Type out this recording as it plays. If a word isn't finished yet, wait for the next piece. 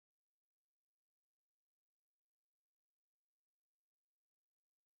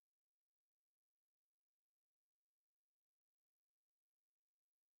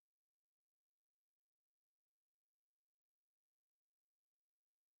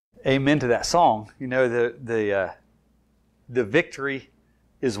Amen to that song. You know, the victory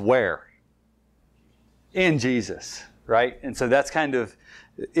is where? In Jesus, right? And so that's kind of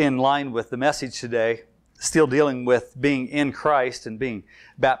in line with the message today, still dealing with being in Christ and being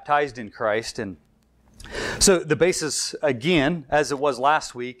baptized in Christ. And so the basis, again, as it was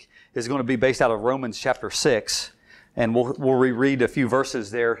last week, is going to be based out of Romans chapter 6. And we'll reread a few verses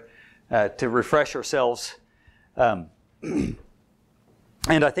there to refresh ourselves. And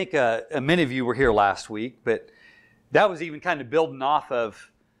I think many of you were here last week, but that was even kind of building off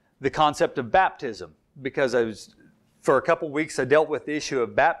of the concept of baptism, because for a couple weeks I dealt with the issue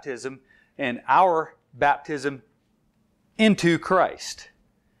of baptism and our baptism into Christ.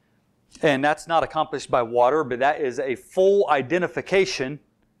 And that's not accomplished by water, but that is a full identification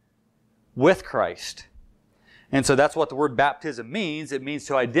with Christ. And so that's what the word baptism means. It means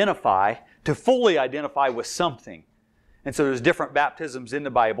to identify, to fully identify with something. And so there's different baptisms in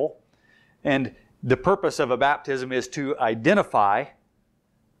the Bible. And the purpose of a baptism is to identify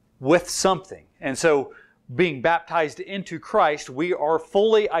with something. And so being baptized into Christ, we are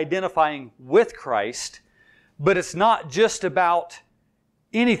fully identifying with Christ. But it's not just about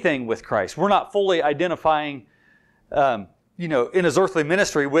anything with Christ. We're not fully identifying, in His earthly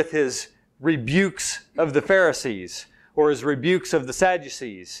ministry with His rebukes of the Pharisees or His rebukes of the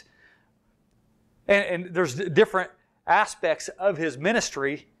Sadducees. And there's different aspects of His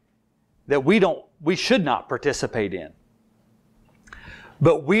ministry that we should not participate in.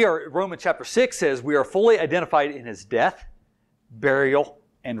 But Romans chapter 6 says we are fully identified in His death, burial,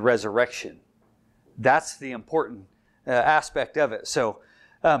 and resurrection. That's the important aspect of it. So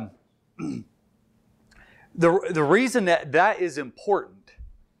the reason that is important,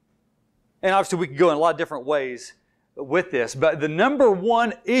 and obviously we can go in a lot of different ways with this, but the number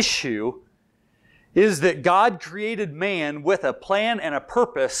one issue is that God created man with a plan and a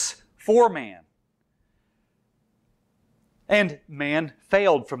purpose for man. And man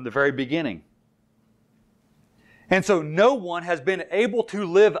failed from the very beginning. And so no one has been able to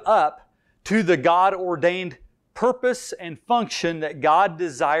live up to the God-ordained purpose and function that God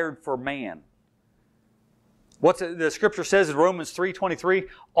desired for man. The Scripture says in Romans 3:23,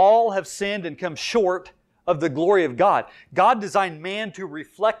 all have sinned and come short of the glory of God. God designed man to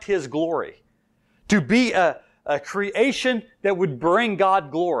reflect His glory, to be a creation that would bring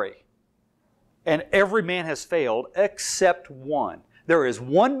God glory. And every man has failed except one. There is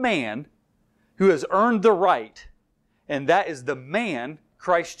one man who has earned the right, and that is the man,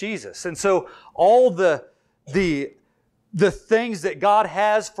 Christ Jesus. And so all the things that God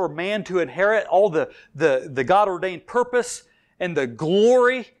has for man to inherit, all the God-ordained purpose and the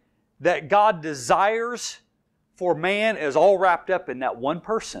glory that God desires for man is all wrapped up in that one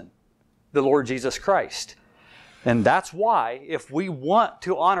person, the Lord Jesus Christ. And that's why, if we want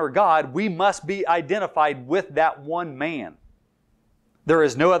to honor God, we must be identified with that one man. There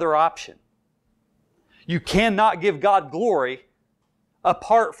is no other option. You cannot give God glory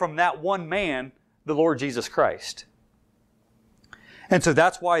apart from that one man, the Lord Jesus Christ. And so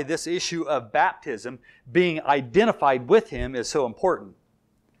that's why this issue of baptism, being identified with Him, is so important.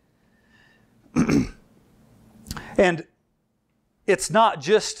 And it's not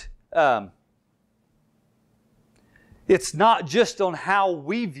just on how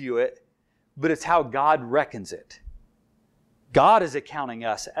we view it, but it's how God reckons it. God is accounting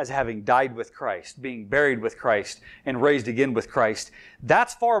us as having died with Christ, being buried with Christ, and raised again with Christ.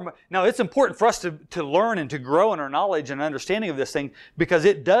 That's now it's important for us to learn and to grow in our knowledge and understanding of this thing, because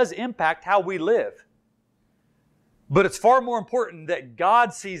it does impact how we live. But it's far more important that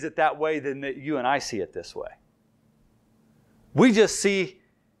God sees it that way than that you and I see it this way. We just see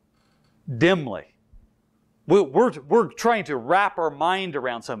dimly. We're trying to wrap our mind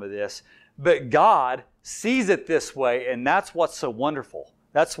around some of this, but God sees it this way, and that's what's so wonderful.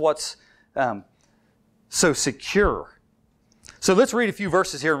 That's what's so secure. So let's read a few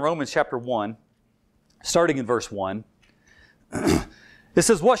verses here in Romans chapter 1, starting in verse 1. It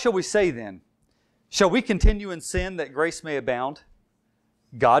says, "What shall we say then? Shall we continue in sin that grace may abound?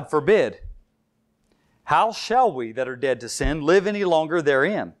 God forbid. How shall we that are dead to sin live any longer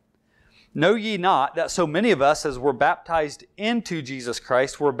therein? Know ye not that so many of us as were baptized into Jesus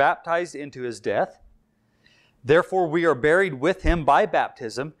Christ were baptized into His death? Therefore we are buried with Him by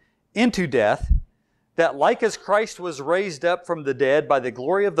baptism into death, that like as Christ was raised up from the dead by the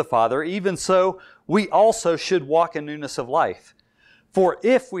glory of the Father, even so we also should walk in newness of life. For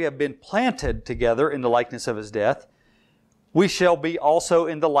if we have been planted together in the likeness of His death, we shall be also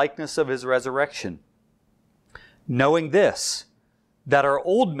in the likeness of His resurrection. Knowing this, that our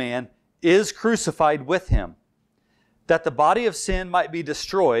old man is crucified with Him, that the body of sin might be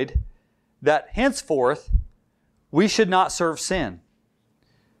destroyed, that henceforth we should not serve sin.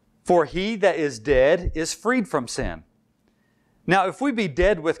 For he that is dead is freed from sin. Now, if we be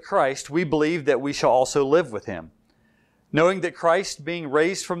dead with Christ, we believe that we shall also live with him. Knowing that Christ, being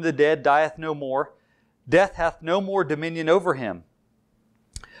raised from the dead, dieth no more, death hath no more dominion over him.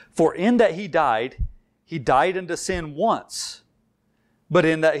 For in that he died unto sin once, but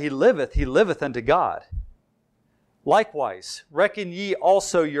in that he liveth unto God. Likewise, reckon ye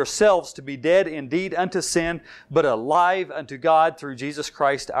also yourselves to be dead indeed unto sin, but alive unto God through Jesus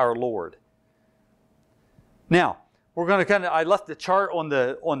Christ our Lord. Now, we're going to I left the chart on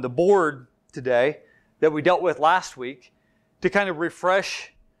the board today that we dealt with last week to kind of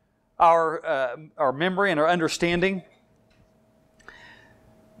refresh our memory and our understanding.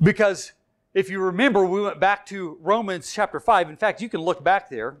 Because if you remember, we went back to Romans chapter 5. In fact, you can look back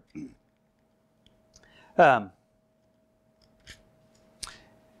there.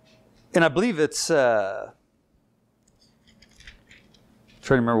 And I believe it's, trying to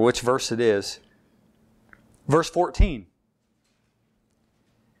remember which verse it is. Verse 14.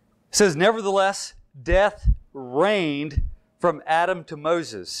 It says, nevertheless, death reigned from Adam to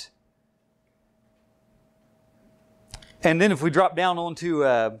Moses. And then if we drop down onto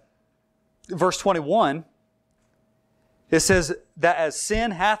verse 21, it says that as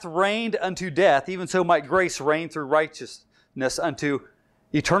sin hath reigned unto death, even so might grace reign through righteousness unto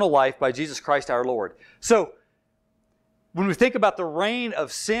eternal life by Jesus Christ our Lord. So, when we think about the reign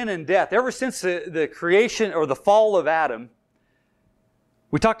of sin and death, ever since the creation or the fall of Adam,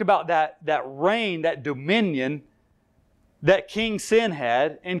 we talked about that reign, that dominion that King Sin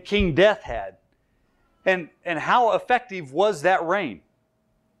had and King Death had. And how effective was that reign?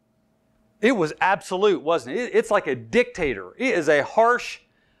 It was absolute, wasn't it? It's like a dictator. It is a harsh,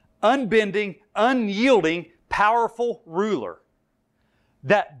 unbending, unyielding, powerful ruler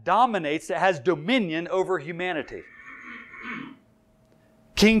that dominates, that has dominion over humanity.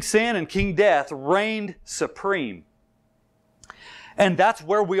 King Sin and King Death reigned supreme. And that's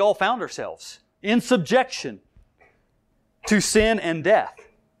where we all found ourselves, in subjection to sin and death.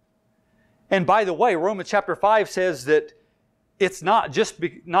 And by the way, Romans chapter 5 says that it's not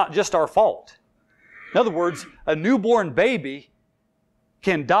just our fault. In other words, a newborn baby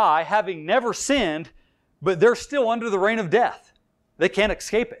can die having never sinned, but they're still under the reign of death. They can't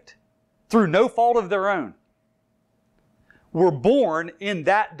escape it through no fault of their own. We're born in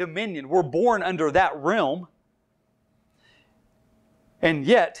that dominion. We're born under that realm. And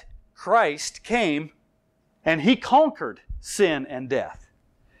yet, Christ came and He conquered sin and death.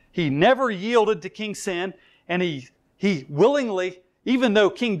 He never yielded to King Sin, and He willingly, even though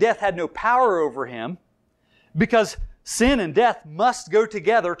King Death had no power over Him, because sin and death must go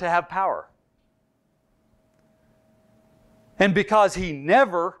together to have power. And because He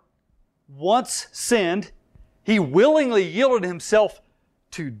never once sinned, He willingly yielded Himself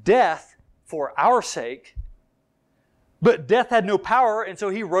to death for our sake. But death had no power, and so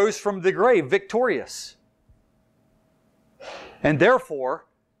He rose from the grave victorious. And therefore,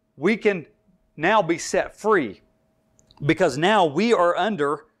 we can now be set free, because now we are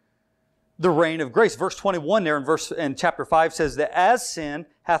under the reign of grace. Verse 21 there in chapter 5 says that as sin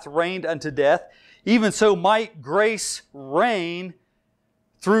hath reigned unto death, even so might grace reign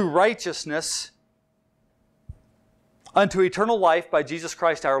through righteousness unto eternal life by Jesus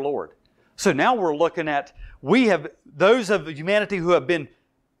Christ our Lord. So now we're looking at, those of humanity who have been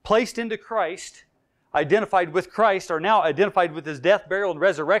placed into Christ, identified with Christ, are now identified with His death, burial, and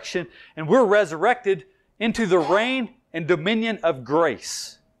resurrection, and we're resurrected into the reign and dominion of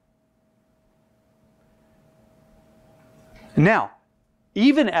grace. Now,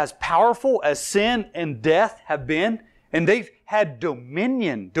 even as powerful as sin and death have been, and they've had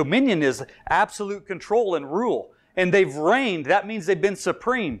dominion. Dominion is absolute control and rule. And they've reigned. That means they've been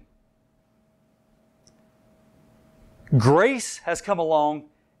supreme. Grace has come along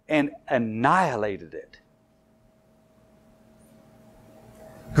and annihilated it.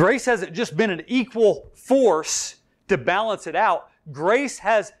 Grace hasn't just been an equal force to balance it out. Grace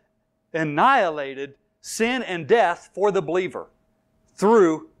has annihilated sin and death for the believer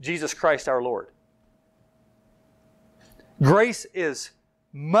through Jesus Christ our Lord. Grace is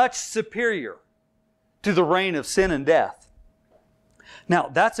much superior to the reign of sin and death. Now,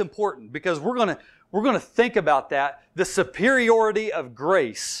 that's important because we're going to think about that, the superiority of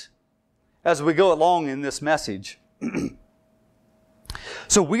grace, as we go along in this message.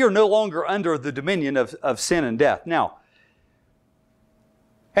 So we are no longer under the dominion of sin and death. Now,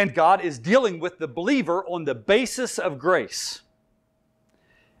 and God is dealing with the believer on the basis of grace.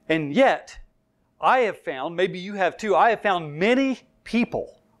 And yet, I have found, maybe you have too, I have found many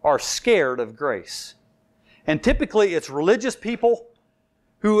people are scared of grace. And typically it's religious people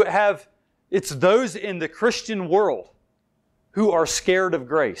who have, it's those in the Christian world who are scared of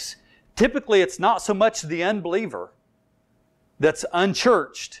grace. Typically it's not so much the unbeliever that's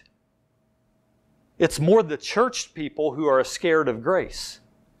unchurched. It's more the churched people who are scared of grace.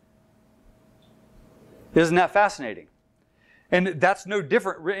 Isn't that fascinating? And that's no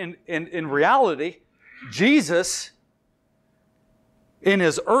different. In reality, Jesus, in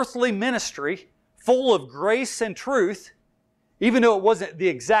His earthly ministry, full of grace and truth, even though it wasn't the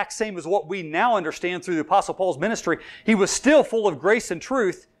exact same as what we now understand through the Apostle Paul's ministry, He was still full of grace and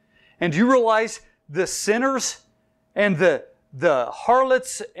truth. And do you realize the sinners and the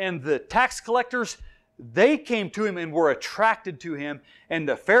harlots and the tax collectors, they came to Him and were attracted to Him. And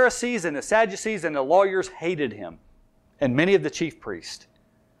the Pharisees and the Sadducees and the lawyers hated Him. And many of the chief priests.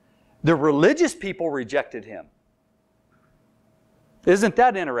 The religious people rejected Him. Isn't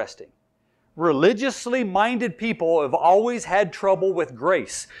that interesting? Religiously minded people have always had trouble with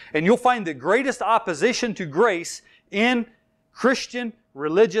grace. And you'll find the greatest opposition to grace in Christian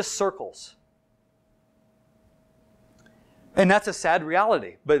religious circles. And that's a sad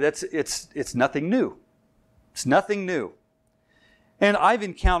reality, but it's nothing new. It's nothing new. And I've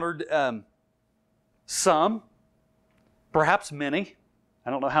encountered some, perhaps many, I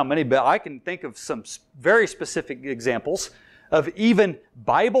don't know how many, but I can think of some very specific examples of even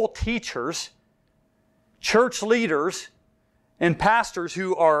Bible teachers, church leaders, and pastors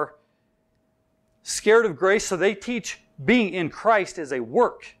who are scared of grace, so they teach being in Christ as a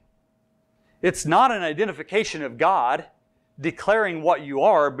work. It's not an identification of God, declaring what you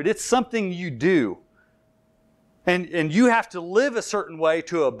are, but it's something you do. And you have to live a certain way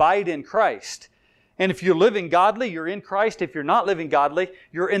to abide in Christ. And if you're living godly, you're in Christ. If you're not living godly,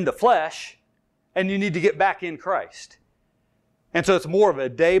 you're in the flesh, and you need to get back in Christ. And so it's more of a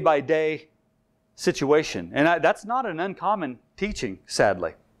day-by-day situation. And that's not an uncommon teaching,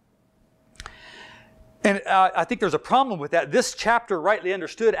 sadly. And I think there's a problem with that. This chapter, rightly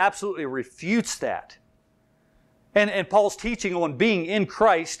understood, absolutely refutes that. And Paul's teaching on being in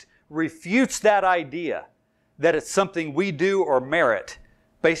Christ refutes that idea that it's something we do or merit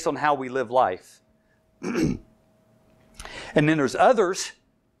based on how we live life. And then there's others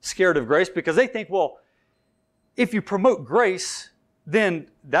scared of grace because they think, well, if you promote grace, then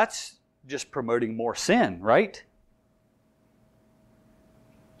that's just promoting more sin, right?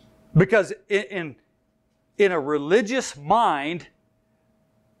 Because in a religious mind,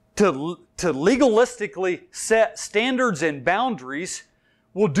 to legalistically set standards and boundaries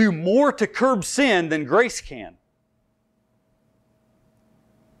will do more to curb sin than grace can.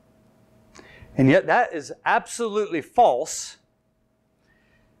 And yet that is absolutely false.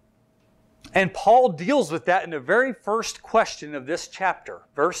 And Paul deals with that in the very first question of this chapter,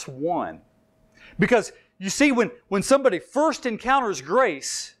 verse 1. Because you see, when somebody first encounters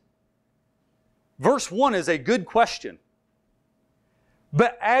grace, verse 1 is a good question.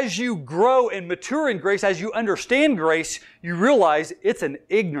 But as you grow and mature in grace, as you understand grace, you realize it's an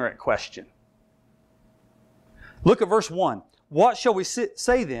ignorant question. Look at verse 1. What shall we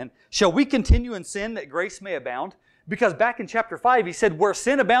say then? Shall we continue in sin that grace may abound? Because back in chapter 5, he said, where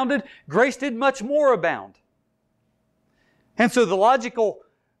sin abounded, grace did much more abound. And so the logical,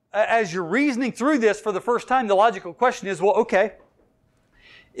 as you're reasoning through this for the first time, the logical question is, well, okay,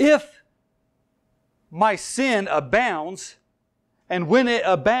 if my sin abounds, and when it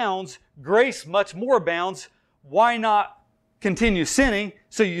abounds, grace much more abounds, why not continue sinning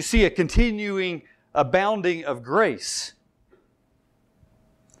so you see a continuing abounding of grace?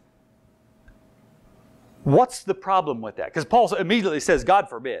 What's the problem with that? Because Paul immediately says, God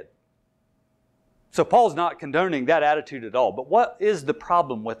forbid. So Paul's not condoning that attitude at all. But what is the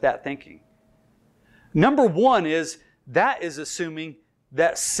problem with that thinking? Number one is, that is assuming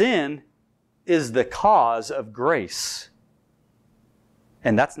that sin is the cause of grace.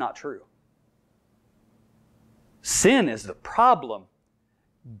 And that's not true. Sin is the problem.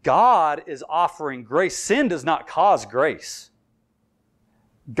 God is offering grace. Sin does not cause grace.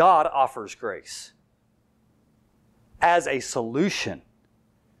 God offers grace as a solution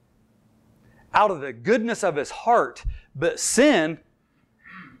out of the goodness of His heart. But sin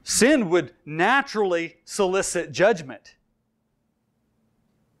would naturally solicit judgment.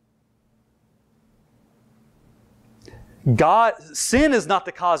 Sin is not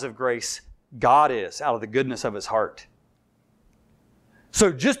the cause of grace. God is, out of the goodness of His heart.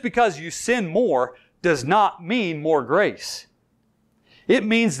 So just because you sin more does not mean more grace. It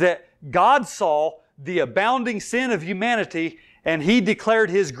means that God saw the abounding sin of humanity and He declared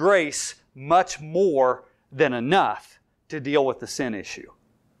His grace much more than enough to deal with the sin issue.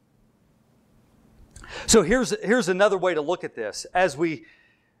 So here's another way to look at this.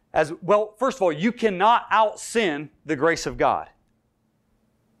 Well, first of all, you cannot out-sin the grace of God,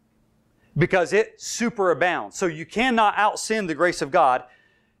 because it superabounds. So you cannot out-sin the grace of God.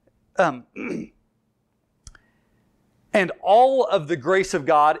 And all of the grace of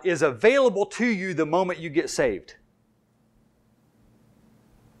God is available to you the moment you get saved.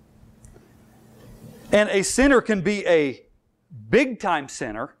 And a sinner can be a big-time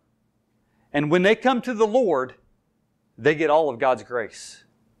sinner, and when they come to the Lord, they get all of God's grace.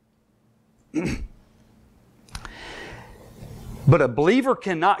 But a believer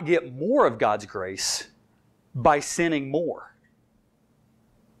cannot get more of God's grace by sinning more.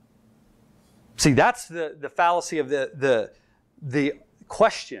 See, that's the fallacy of the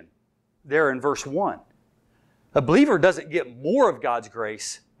question there in verse 1. A believer doesn't get more of God's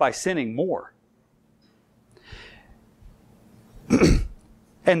grace by sinning more.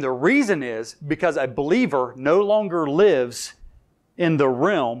 And the reason is because a believer no longer lives in the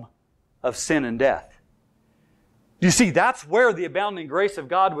realm of sin and death. You see, that's where the abounding grace of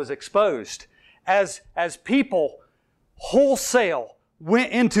God was exposed. As people wholesale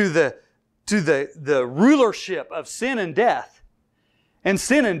went into the rulership of sin and death, and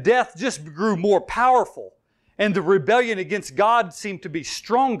sin and death just grew more powerful, and the rebellion against God seemed to be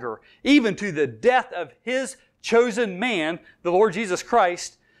stronger, even to the death of His chosen man, the Lord Jesus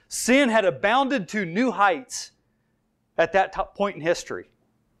Christ. Sin had abounded to new heights at that point in history.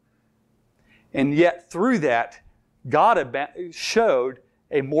 And yet through that, God showed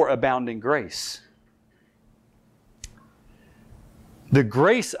a more abounding grace. The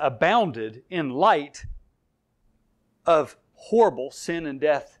grace abounded in light of horrible sin and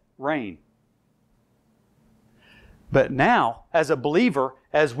death reign. But now, as a believer,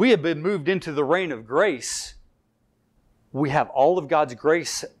 as we have been moved into the reign of grace, we have all of God's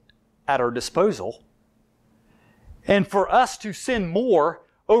grace at our disposal. And for us to sin more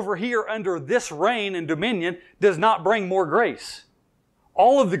over here under this reign and dominion does not bring more grace.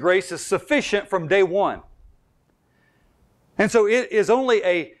 All of the grace is sufficient from day one. And so it is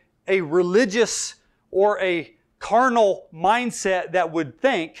only a religious or a carnal mindset that would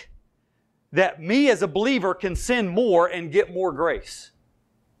think that me as a believer can sin more and get more grace.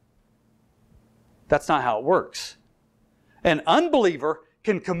 That's not how it works. An unbeliever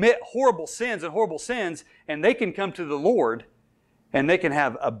can commit horrible sins, and they can come to the Lord, and they can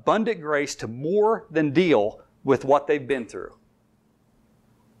have abundant grace to more than deal with what they've been through.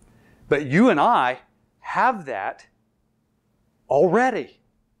 But you and I have that already.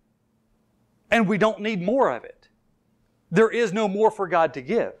 And we don't need more of it. There is no more for God to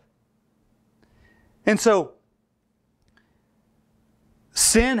give. And so,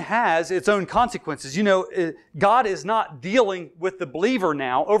 sin has its own consequences. You know, God is not dealing with the believer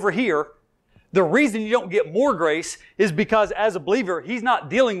now over here. The reason you don't get more grace is because as a believer, He's not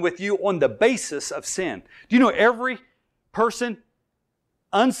dealing with you on the basis of sin. Do you know every person,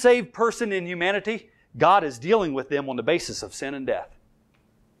 unsaved person in humanity, God is dealing with them on the basis of sin and death.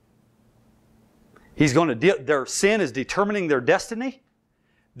 He's going to deal, their sin is determining their destiny.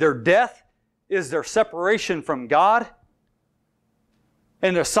 Their death is their separation from God,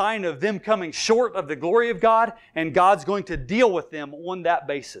 and a sign of them coming short of the glory of God, and God's going to deal with them on that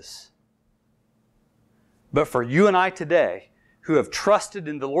basis. But for you and I today, who have trusted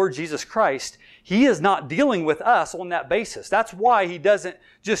in the Lord Jesus Christ, He is not dealing with us on that basis. That's why He doesn't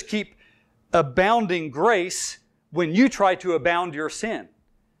just keep abounding grace when you try to abound your sin,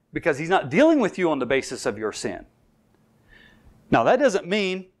 because He's not dealing with you on the basis of your sin. Now, that doesn't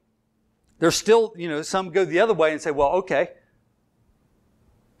mean there's still, some go the other way and say, well, okay,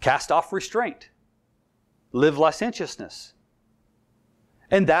 cast off restraint. Live licentiousness.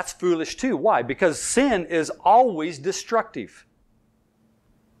 And that's foolish too. Why? Because sin is always destructive.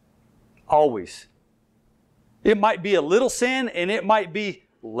 Always. It might be a little sin and it might be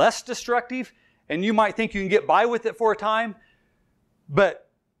less destructive, and you might think you can get by with it for a time, but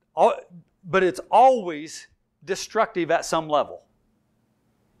it's always destructive at some level,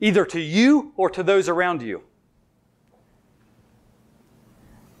 either to you or to those around you.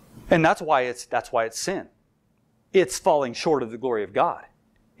 And that's why it's sin. It's falling short of the glory of God.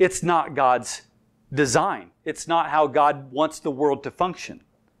 It's not God's design. It's not how God wants the world to function.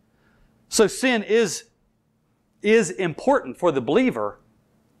 So sin is important for the believer,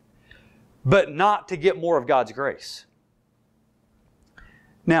 but not to get more of God's grace.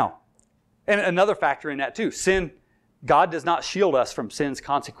 Now, and another factor in that too, sin, God does not shield us from sin's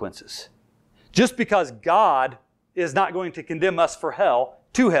consequences. Just because God is not going to condemn us for hell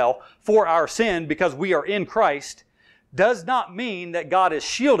to hell for our sin because we are in Christ does not mean that God is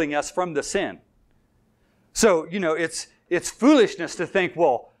shielding us from the sin. So, it's foolishness to think,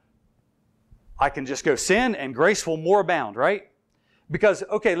 well, I can just go sin and grace will more abound, right? Because,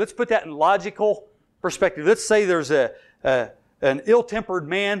 okay, let's put that in logical perspective. Let's say there's an ill-tempered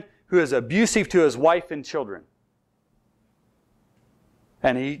man who is abusive to his wife and children.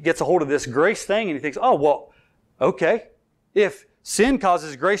 And he gets a hold of this grace thing and he thinks, oh, well, okay, if sin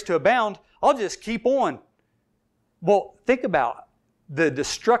causes grace to abound, I'll just keep on. Well, think about the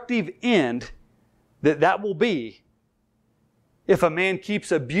destructive end that will be if a man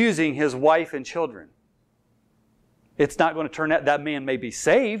keeps abusing his wife and children. It's not going to turn out that man may be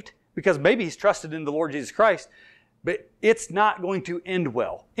saved because maybe he's trusted in the Lord Jesus Christ, but it's not going to end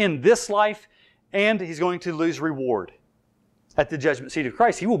well in this life, and he's going to lose reward at the judgment seat of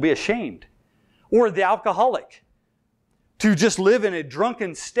Christ. He will be ashamed. Or the alcoholic, to just live in a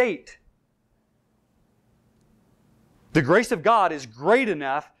drunken state. The grace of God is great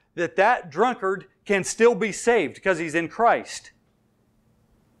enough that that drunkard can still be saved because he's in Christ.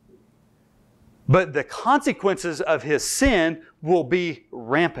 But the consequences of his sin will be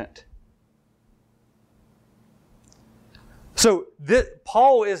rampant. So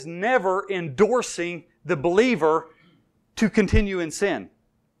Paul is never endorsing the believer to continue in sin,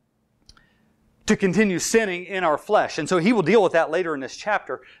 to continue sinning in our flesh. And so he will deal with that later in this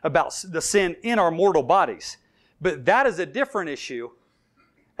chapter about the sin in our mortal bodies. But that is a different issue.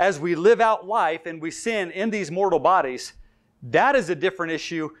 As we live out life and we sin in these mortal bodies, that is a different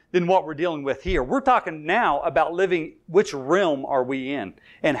issue than what we're dealing with here. We're talking now about living, which realm are we in,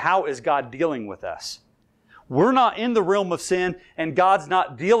 and how is God dealing with us? We're not in the realm of sin, and God's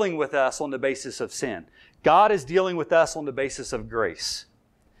not dealing with us on the basis of sin. God is dealing with us on the basis of grace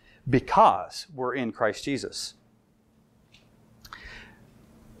because we're in Christ Jesus.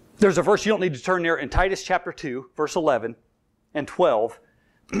 There's a verse, you don't need to turn there, in Titus chapter 2, verse 11 and 12.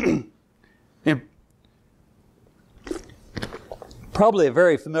 And probably a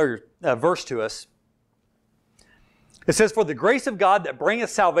very familiar verse to us. It says, "For the grace of God that bringeth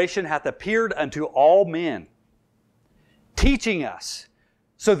salvation hath appeared unto all men, teaching us."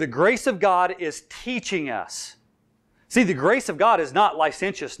 So the grace of God is teaching us. See, the grace of God is not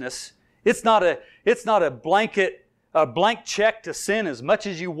licentiousness. It's not a blank check to sin as much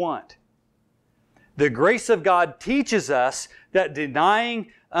as you want. The grace of God teaches us that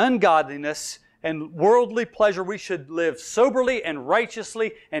denying ungodliness and worldly pleasure, we should live soberly and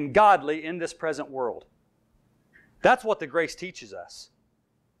righteously and godly in this present world. That's what the grace teaches us.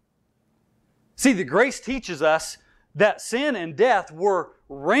 See, the grace teaches us that sin and death were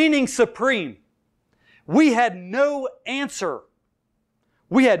reigning supreme. We had no answer.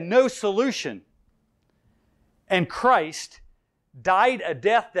 We had no solution. And Christ died a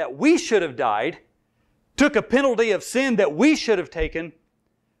death that we should have died, took a penalty of sin that we should have taken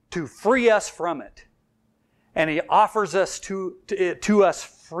to free us from it. And He offers us to us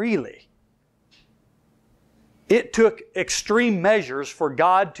freely. It took extreme measures for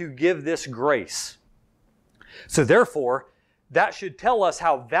God to give this grace. So therefore, that should tell us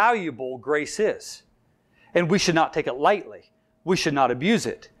how valuable grace is. And we should not take it lightly. We should not abuse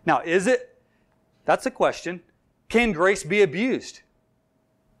it. Now, is it? That's a question. Can grace be abused?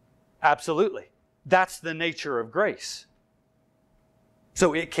 Absolutely. That's the nature of grace.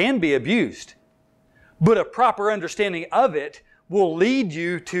 So it can be abused. But a proper understanding of it will lead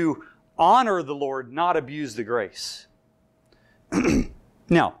you to honor the Lord, not abuse the grace.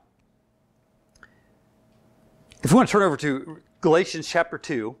 Now, if we want to turn over to Galatians chapter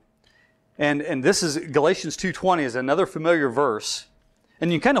 2, and this is Galatians 2:20 is another familiar verse.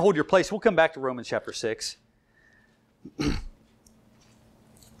 And you kind of hold your place. We'll come back to Romans chapter 6. And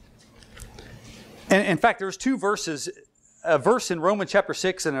in fact, there's two verses, a verse in Romans chapter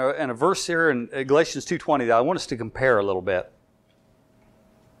 6 and a verse here in Galatians 2:20 that I want us to compare a little bit.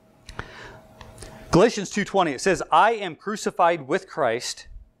 Galatians 2:20, it says, "I am crucified with Christ.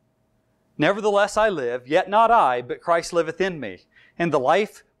 Nevertheless I live, yet not I, but Christ liveth in me. And the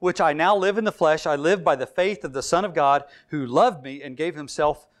life which I now live in the flesh, I live by the faith of the Son of God, who loved me and gave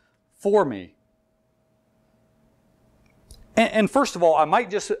Himself for me." And first of all, I might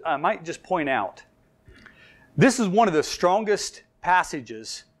just point out, this is one of the strongest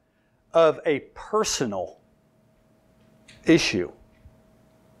passages of a personal issue.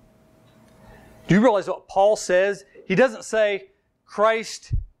 Do you realize what Paul says? He doesn't say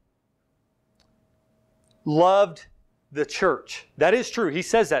Christ loved the church. That is true. He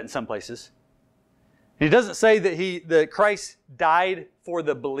says that in some places. He doesn't say that Christ died for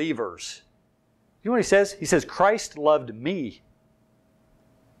the believers. You know what he says? He says, Christ loved me.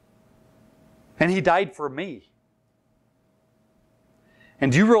 And He died for me.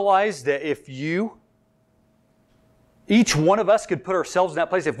 And do you realize that if each one of us could put ourselves in that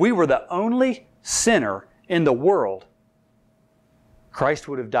place, if we were the only sinner in the world, Christ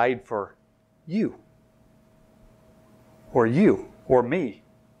would have died for you. Or me.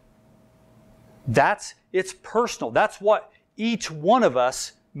 It's personal. That's what each one of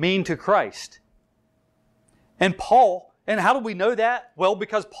us mean to Christ. And how do we know that? Well,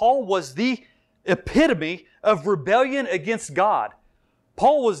 because Paul was the epitome of rebellion against God.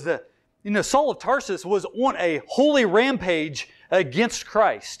 Paul was Saul of Tarsus was on a holy rampage against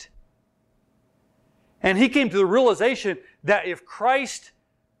Christ. And he came to the realization that if Christ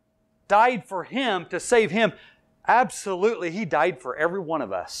died for him to save him, absolutely, He died for every one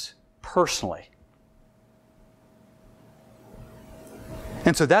of us personally.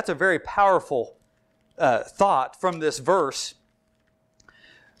 And so that's a very powerful thought from this verse.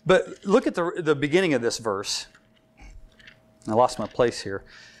 But look at the beginning of this verse. I lost my place here.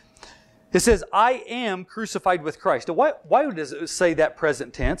 It says, I am crucified with Christ. Now, why does it say that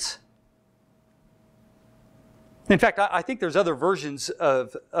present tense? In fact, I think there's other versions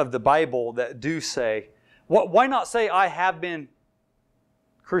of the Bible that do say, why not say, I have been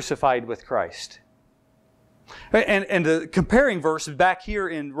crucified with Christ? And the comparing verse back here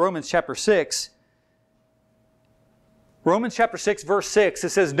in Romans chapter 6, verse 6, it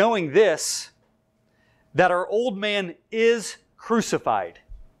says, knowing this, that our old man is crucified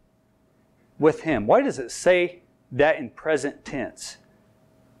with Him. Why does it say that in present tense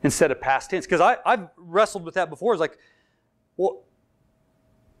instead of past tense? Because I've wrestled with that before. It's like, well,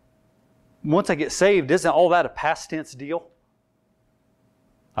 once I get saved, isn't all that a past tense deal?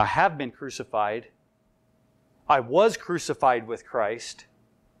 I have been crucified. I was crucified with Christ.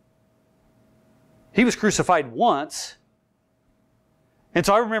 He was crucified once. And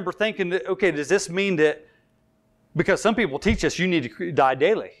so I remember thinking, okay, does this mean that, because some people teach us you need to die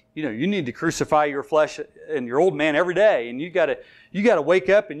daily. You need to crucify your flesh and your old man every day. And you got to wake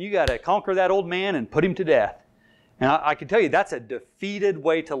up and you got to conquer that old man and put him to death. And I can tell you that's a defeated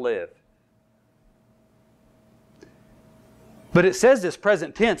way to live. But it says this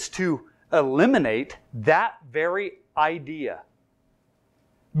present tense to eliminate that very idea.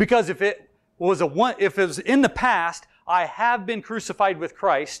 Because if it was in the past, I have been crucified with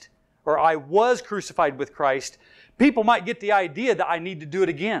Christ, or I was crucified with Christ, people might get the idea that I need to do it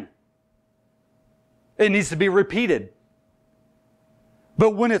again. It needs to be repeated.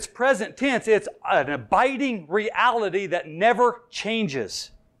 But when it's present tense, it's an abiding reality that never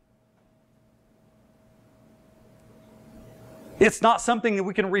changes. It's not something that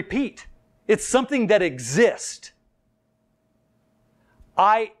we can repeat. It's something that exists.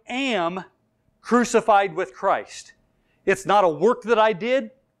 I am crucified with Christ. It's not a work that I did.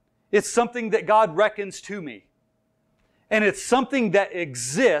 It's something that God reckons to me. And it's something that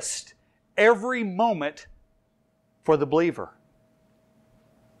exists every moment for the believer.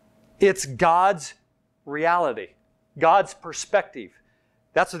 It's God's reality, God's perspective.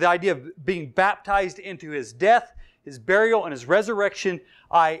 That's the idea of being baptized into His death, His burial, and His resurrection.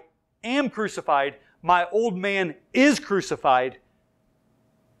 I am crucified. My old man is crucified.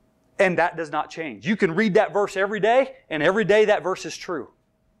 And that does not change. You can read that verse every day, and every day that verse is true.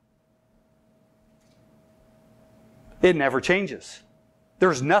 It never changes.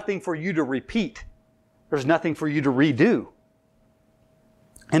 There's nothing for you to repeat. There's nothing for you to redo.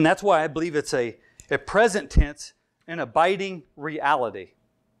 And that's why I believe it's a present tense, an abiding reality.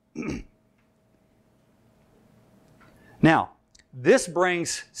 Now, this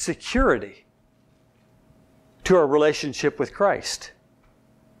brings security to our relationship with Christ.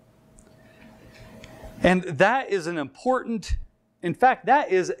 And that is an important, in fact,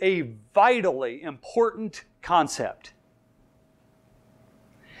 that is a vitally important concept.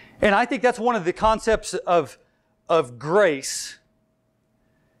 And I think that's one of the concepts of grace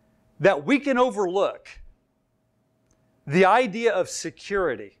that we can overlook. The idea of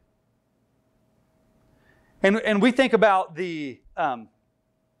security. And we think about the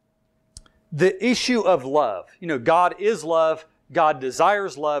issue of love. God is love. God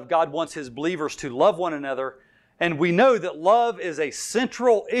desires love. God wants His believers to love one another. And we know that love is a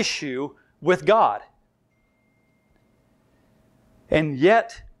central issue with God. And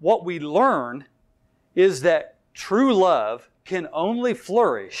yet, what we learn is that true love can only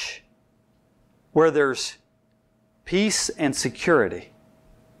flourish where there's peace and security.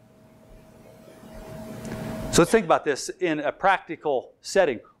 So let's think about this in a practical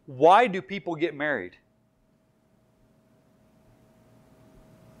setting. Why do people get married?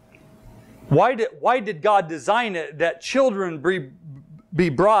 Why did God design it that children be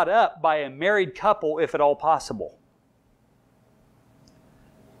brought up by a married couple if at all possible.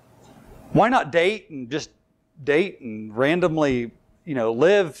 Why not date and randomly,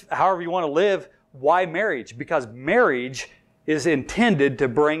 live however you want to live? Why marriage? Because marriage is intended to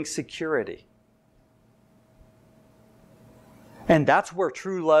bring security. And that's where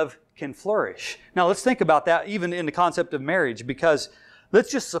true love can flourish. Now let's think about that even in the concept of marriage, because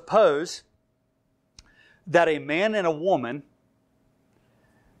let's just suppose that a man and a woman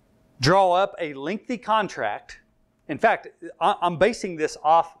draw up a lengthy contract. In fact, I'm basing this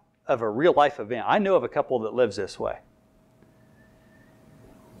off of a real life event. I know of a couple that lives this way.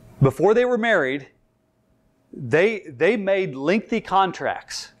 Before they were married, they made lengthy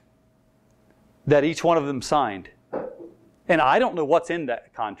contracts that each one of them signed. And I don't know what's in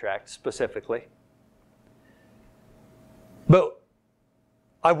that contract specifically. But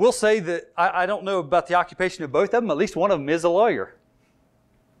I will say that I don't know about the occupation of both of them. At least one of them is a lawyer.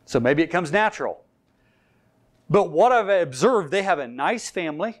 So maybe it comes natural. But what I've observed, they have a nice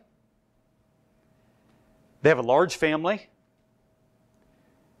family. They have a large family.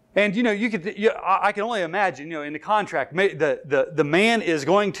 And I can only imagine, in the contract, the man is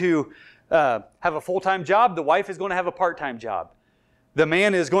going to have a full-time job. The wife is going to have a part-time job. The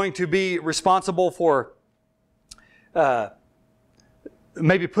man is going to be responsible for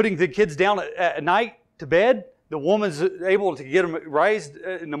maybe putting the kids down at night to bed. The woman's able to get them raised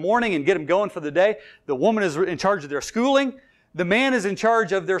in the morning and get them going for the day. The woman is in charge of their schooling. The man is in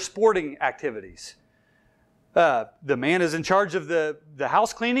charge of their sporting activities. The man is in charge of the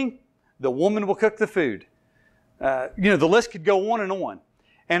house cleaning. The woman will cook the food. The list could go on and on.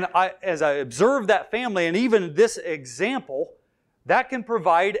 And as I observe that family, and even this example, that can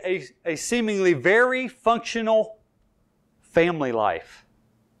provide a seemingly very functional family life.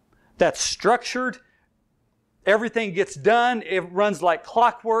 That's structured. Everything gets done. It runs like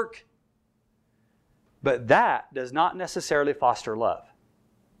clockwork. But that does not necessarily foster love.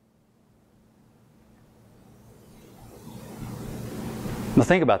 Now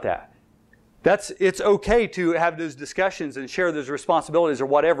think about that. It's okay to have those discussions and share those responsibilities or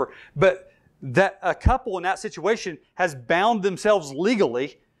whatever, but that a couple in that situation has bound themselves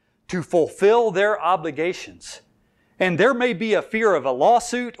legally to fulfill their obligations. And there may be a fear of a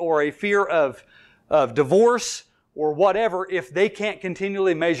lawsuit or a fear of divorce or whatever if they can't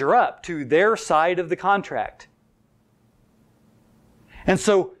continually measure up to their side of the contract. And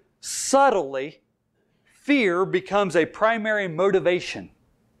so subtly, fear becomes a primary motivation.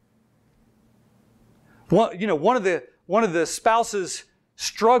 One of the spouse's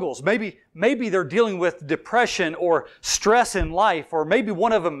struggles, maybe they're dealing with depression or stress in life, or maybe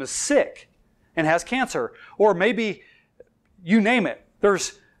one of them is sick and has cancer, or maybe you name it.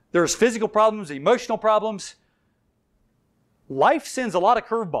 There's physical problems, emotional problems. Life sends a lot of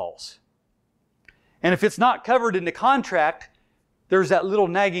curveballs. And if it's not covered in the contract, there's that little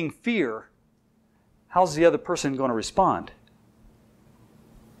nagging fear. How's the other person going to respond?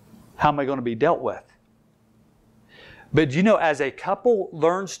 How am I going to be dealt with? But as a couple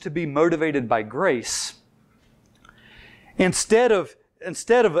learns to be motivated by grace, instead of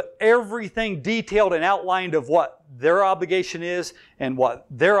everything detailed and outlined of what their obligation is and what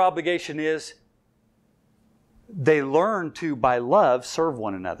their obligation is, they learn to, by love, serve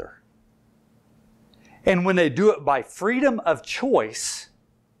one another. And when they do it by freedom of choice,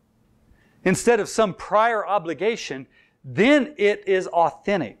 instead of some prior obligation, then it is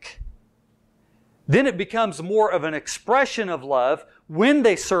authentic. Then it becomes more of an expression of love when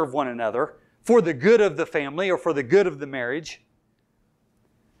they serve one another for the good of the family or for the good of the marriage,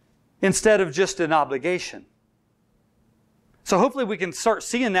 instead of just an obligation. So hopefully we can start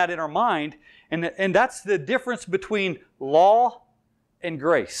seeing that in our mind, and that's the difference between law and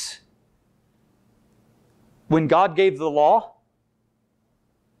grace. When God gave the law,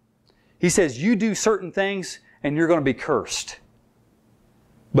 He says, you do certain things and you're going to be cursed.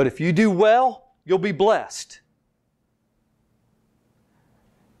 But if you do well, you'll be blessed.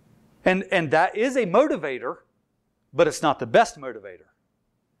 And that is a motivator, but it's not the best motivator.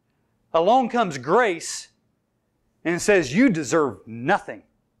 Along comes grace and says, you deserve nothing.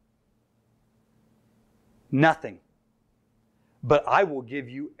 Nothing. But I will give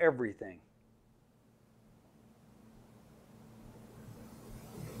you everything.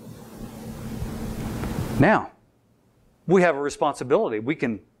 Now, we have a responsibility. We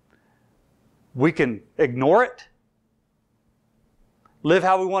can ignore it, live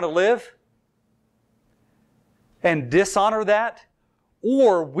how we want to live, and dishonor that,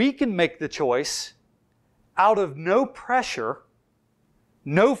 or we can make the choice out of no pressure,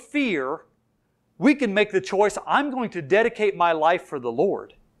 no fear, we can make the choice, I'm going to dedicate my life for the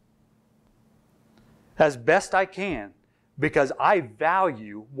Lord as best I can because I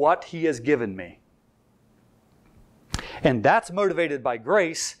value what He has given me. And that's motivated by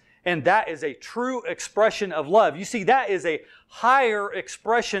grace, and that is a true expression of love. You see, that is a higher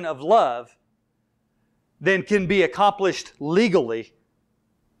expression of love than can be accomplished legally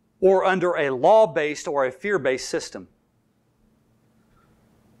or under a law-based or a fear-based system.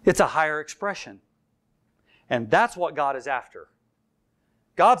 It's a higher expression. And that's what God is after.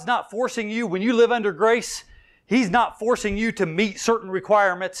 God's not forcing you, when you live under grace, He's not forcing you to meet certain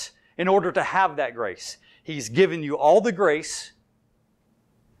requirements in order to have that grace. He's given you all the grace,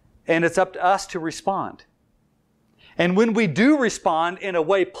 and it's up to us to respond. And when we do respond in a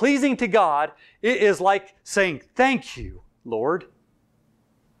way pleasing to God, it is like saying, thank you, Lord.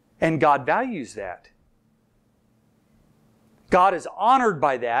 And God values that. God is honored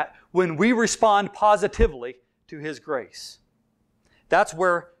by that when we respond positively to His grace. That's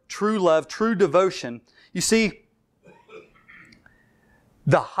where true love, true devotion, you see,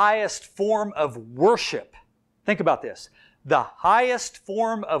 the highest form of worship, think about this, the highest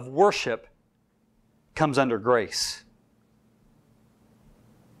form of worship comes under grace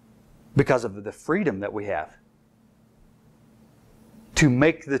because of the freedom that we have to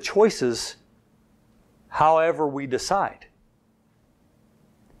make the choices however we decide.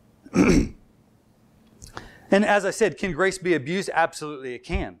 And as I said, can grace be abused? Absolutely it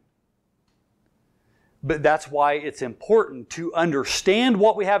can. But that's why it's important to understand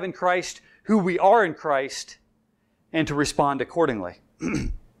what we have in Christ, who we are in Christ, and to respond accordingly.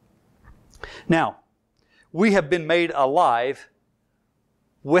 Now, we have been made alive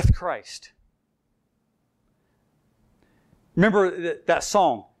with Christ. Remember that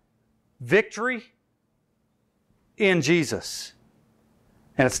song, Victory in Jesus.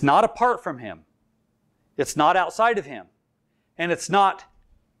 And it's not apart from Him. It's not outside of Him. And it's not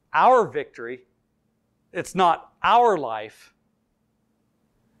our victory. It's not our life.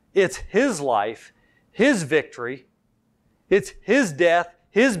 It's His life, His victory. It's His death,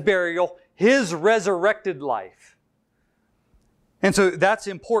 His burial, His resurrected life. And so that's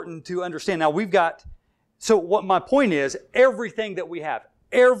important to understand. Now so what my point is, everything that we have,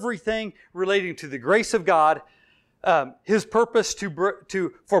 everything relating to the grace of God, His purpose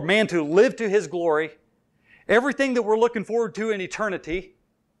for man to live to His glory, everything that we're looking forward to in eternity,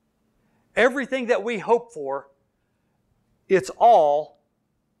 everything that we hope for, it's all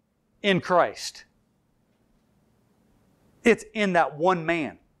in Christ. It's in that one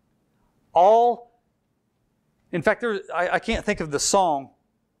man. In fact, I can't think of the song,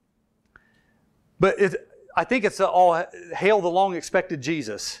 but I think it's all Hail the Long Expected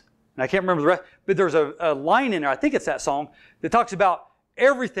Jesus. And I can't remember the rest, but there's a line in there, I think it's that song, that talks about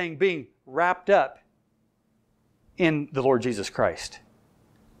everything being wrapped up in the Lord Jesus Christ.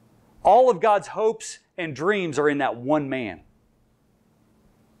 All of God's hopes and dreams are in that one man.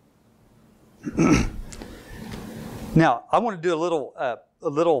 Now, I want to do a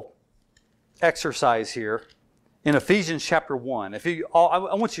little exercise here in Ephesians chapter 1. I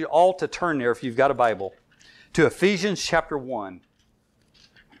want you all to turn there, if you've got a Bible, to Ephesians chapter 1.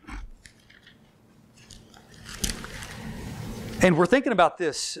 And we're thinking about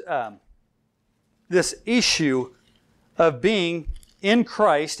this issue of being in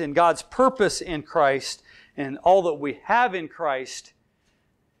Christ and God's purpose in Christ and all that we have in Christ.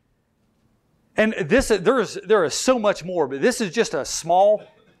 And there is so much more, but this is just a small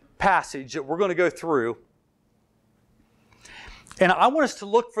passage that we're going to go through. And I want us to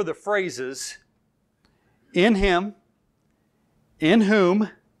look for the phrases in Him, in whom,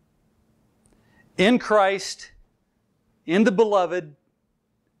 in Christ, in the beloved,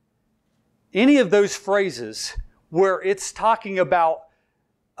 any of those phrases where it's talking about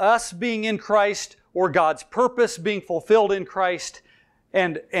us being in Christ or God's purpose being fulfilled in Christ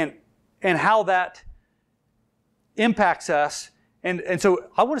and how that impacts us. And so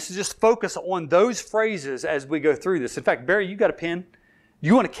I want us to just focus on those phrases as we go through this. In fact, Barry, you got a pen? Do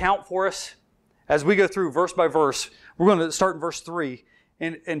you want to count for us as we go through verse by verse? We're going to start in verse 3.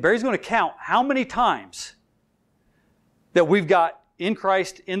 And Barry's going to count how many times that we've got in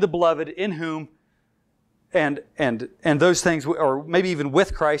Christ, in the beloved, in whom, and those things, or maybe even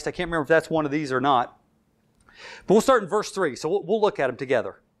with Christ. I can't remember if that's one of these or not. But we'll start in verse 3, so we'll look at them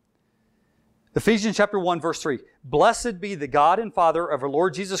together. Ephesians chapter 1, verse 3. Blessed be the God and Father of our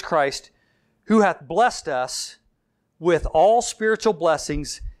Lord Jesus Christ, who hath blessed us with all spiritual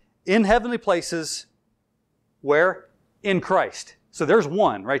blessings in heavenly places. Where? In Christ. So there's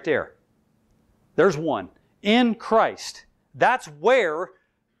one right there. There's one. In Christ. That's where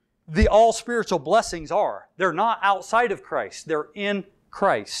all spiritual blessings are. They're not outside of Christ. They're in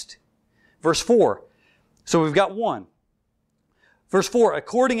Christ. Verse 4. So we've got one. Verse 4,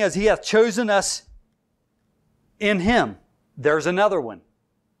 according as He hath chosen us in Him. There's another one.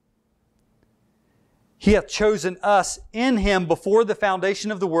 He hath chosen us in Him before the foundation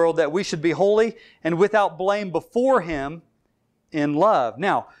of the world, that we should be holy and without blame before Him in love.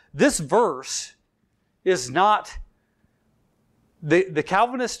 Now, this verse is not... The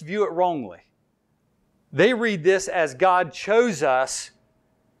Calvinists view it wrongly. They read this as God chose us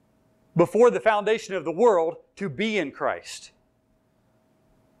before the foundation of the world to be in Christ.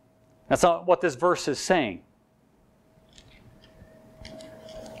 That's not what this verse is saying.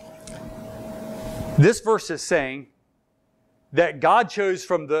 This verse is saying that God chose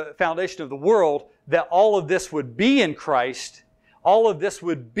from the foundation of the world that all of this would be in Christ. All of this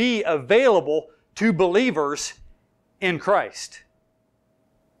would be available to believers in Christ.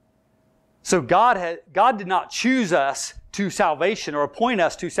 So God did not choose us to salvation or appoint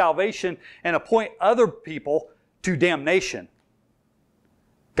us to salvation and appoint other people to damnation.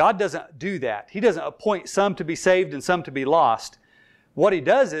 God doesn't do that. He doesn't appoint some to be saved and some to be lost. What He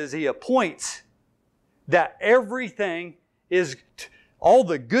does is He appoints that everything is, all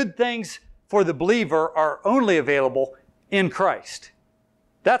the good things for the believer are only available in Christ.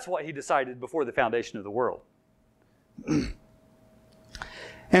 That's what He decided before the foundation of the world.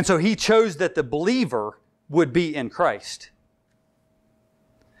 And so He chose that the believer would be in Christ.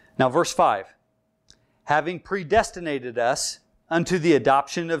 Now verse 5. Having predestinated us unto the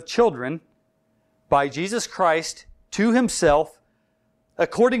adoption of children by Jesus Christ to Himself,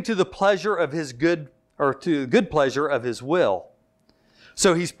 according to the pleasure of His good, or to the good pleasure of His will.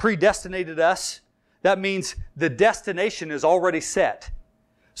 So He's predestinated us. That means the destination is already set.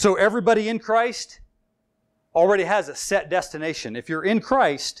 So everybody in Christ already has a set destination. If you're in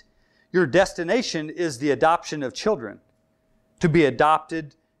Christ, your destination is the adoption of children, to be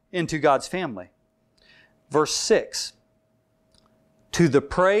adopted into God's family. Verse 6. To the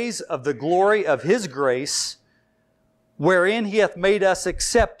praise of the glory of His grace, wherein He hath made us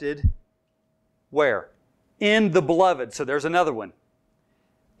accepted, where? In the Beloved. So there's another one.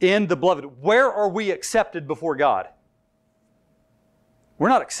 In the Beloved. Where are we accepted before God? We're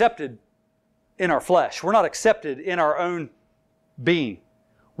not accepted in our flesh. We're not accepted in our own being.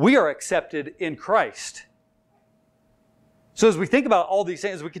 We are accepted in Christ. So as we think about all these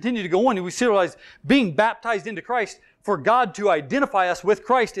things, as we continue to go on, we realize being baptized into Christ, for God to identify us with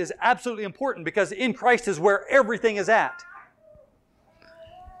Christ is absolutely important, because in Christ is where everything is at.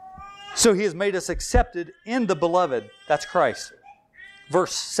 So He has made us accepted in the Beloved. That's Christ.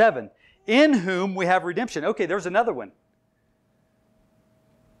 Verse 7. In whom we have redemption. Okay, there's another one.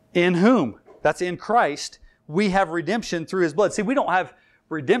 In whom? That's in Christ. We have redemption through His blood. See, we don't have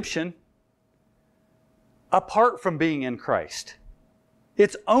redemption apart from being in Christ.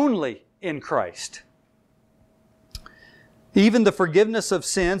 It's only in Christ. Even the forgiveness of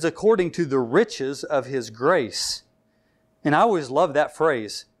sins according to the riches of His grace. And I always love that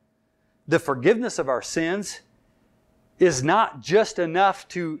phrase. The forgiveness of our sins is not just enough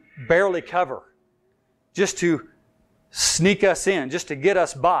to barely cover, just to sneak us in, just to get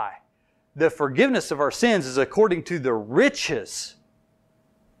us by. The forgiveness of our sins is according to the riches.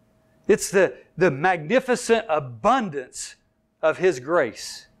 It's the magnificent abundance of His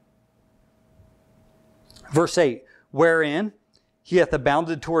grace. Verse 8. Wherein He hath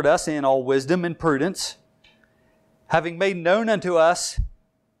abounded toward us in all wisdom and prudence, having made known unto us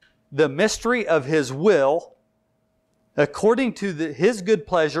the mystery of His will, according to His good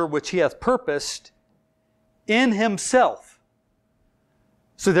pleasure, which He hath purposed in Himself.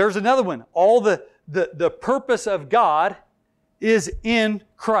 So there's another one. All the purpose of God is in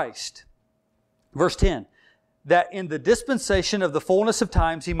Christ. Verse 10. That in the dispensation of the fullness of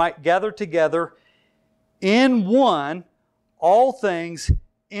times He might gather together in one all things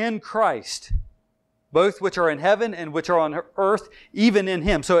in Christ, both which are in heaven and which are on earth, even in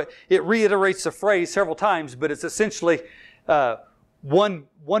Him. So it reiterates the phrase several times, but it's essentially one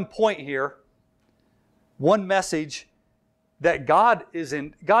point here, one message, that God's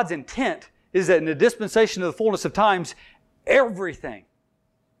intent is that in the dispensation of the fullness of times, everything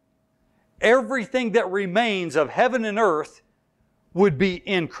that remains of heaven and earth would be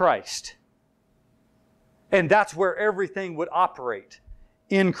in Christ. And that's where everything would operate,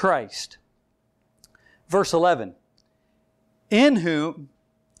 in Christ. Verse 11. In whom,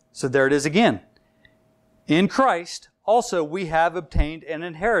 so there it is again. In Christ also we have obtained an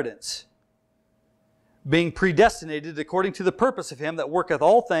inheritance, being predestinated according to the purpose of Him that worketh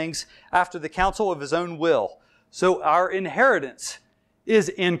all things after the counsel of His own will. So our inheritance is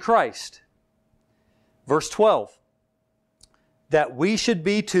in Christ. Verse 12. That we should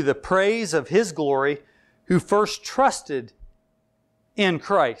be to the praise of His glory, who first trusted in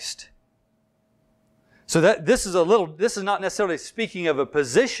Christ. So this is not necessarily speaking of a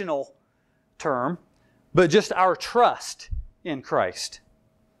positional term, but just our trust in Christ.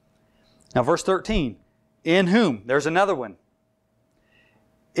 Now verse 13, in whom, there's another one.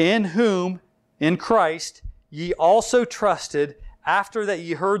 In whom, in Christ, ye also trusted, after that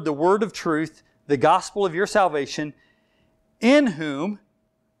ye heard the word of truth, the gospel of your salvation, in whom,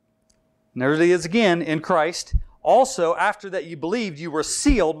 and there it is again, in Christ, also after that you believed, you were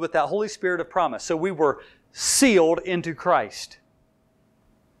sealed with that Holy Spirit of promise. So we were sealed into Christ.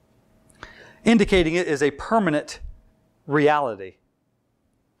 Indicating it is a permanent reality.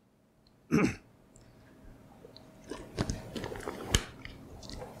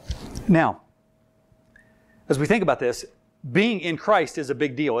 Now, as we think about this, being in Christ is a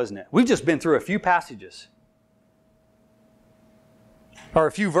big deal, isn't it? We've just been through a few passages, or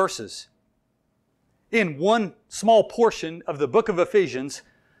a few verses, in one small portion of the book of Ephesians,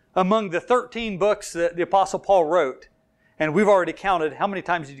 among the 13 books that the Apostle Paul wrote. And we've already counted. How many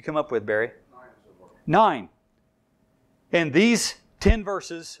times did you come up with, Barry? 9. And these 10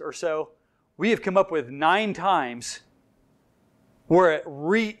 verses or so, we have come up with 9 times where it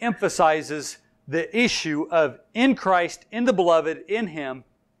re-emphasizes the issue of in Christ, in the beloved, in Him,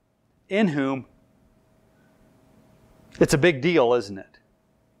 in whom. It's a big deal, isn't it?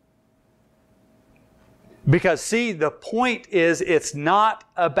 Because, see, the point is it's not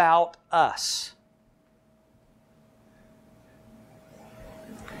about us.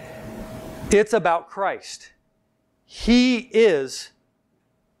 It's about Christ. He is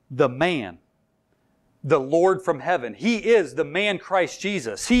the man, the Lord from heaven. He is the man Christ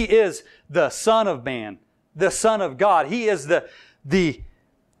Jesus. He is the Son of Man, the Son of God. He is the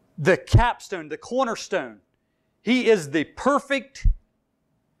capstone, the cornerstone. He is the perfect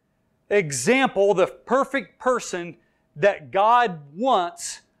example, the perfect person that God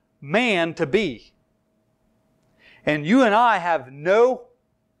wants man to be. And you and I have no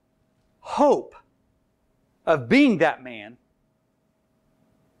hope of being that man.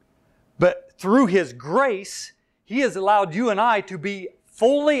 But through His grace, He has allowed you and I to be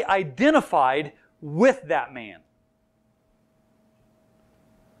fully identified with that man.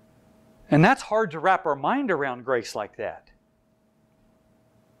 And that's hard to wrap our mind around, grace like that.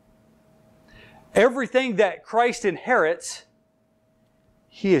 Everything that Christ inherits,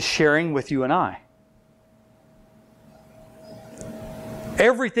 He is sharing with you and I.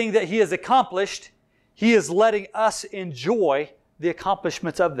 Everything that He has accomplished, He is letting us enjoy the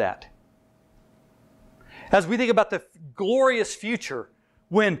accomplishments of that. As we think about the glorious future,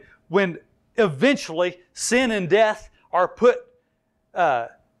 when eventually sin and death are put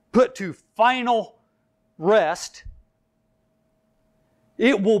to final rest,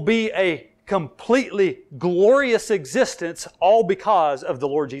 it will be a completely glorious existence, all because of the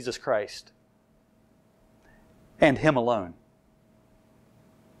Lord Jesus Christ and Him alone.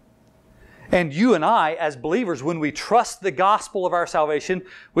 And you and I, as believers, when we trust the gospel of our salvation,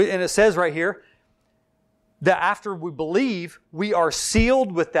 and it says right here, that after we believe, we are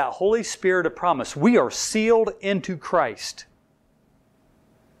sealed with that Holy Spirit of promise. We are sealed into Christ.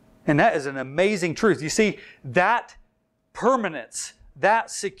 And that is an amazing truth. You see, that permanence,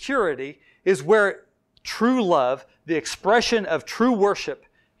 that security is where true love, the expression of true worship,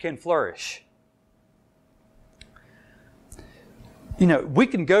 can flourish. You know, we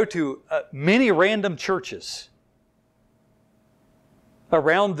can go to many random churches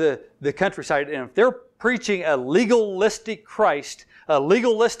around the countryside, and if they're preaching a legalistic Christ, a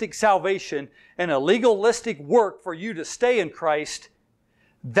legalistic salvation, and a legalistic work for you to stay in Christ,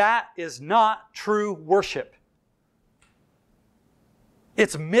 that is not true worship.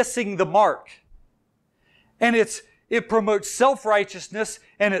 It's missing the mark. And it promotes self-righteousness,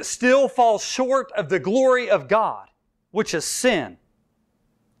 and it still falls short of the glory of God, which is sin.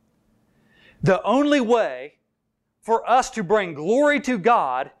 The only way for us to bring glory to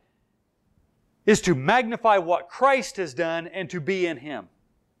God is to magnify what Christ has done and to be in Him.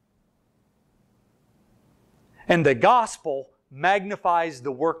 And the gospel magnifies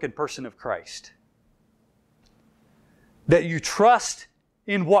the work and person of Christ. That you trust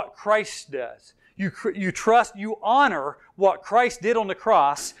in what Christ does. You trust, you honor what Christ did on the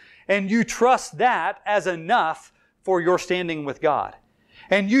cross, and you trust that as enough for your standing with God.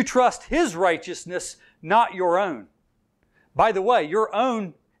 And you trust His righteousness, not your own. By the way, your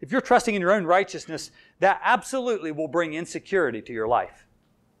own, if you're trusting in your own righteousness, that absolutely will bring insecurity to your life.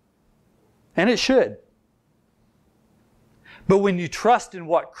 And it should. But when you trust in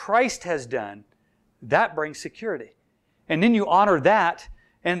what Christ has done, that brings security. And then you honor that,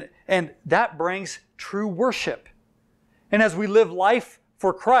 and that brings true worship. And as we live life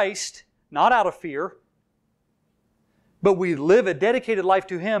for Christ, not out of fear, but we live a dedicated life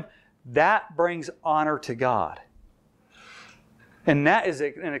to Him, that brings honor to God. And that is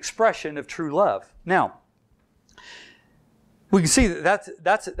an expression of true love. Now, we can see that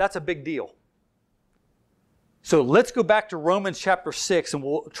that's a big deal. So let's go back to Romans chapter 6, and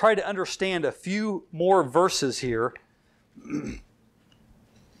we'll try to understand a few more verses here.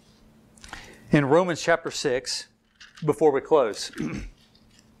 In Romans chapter 6, before we close.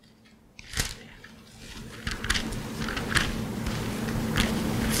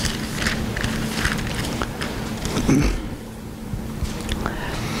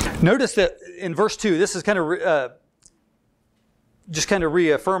 Notice that in verse 2, this is kind of just kind of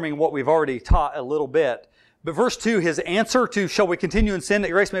reaffirming what we've already taught a little bit. But verse 2, his answer to, shall we continue in sin that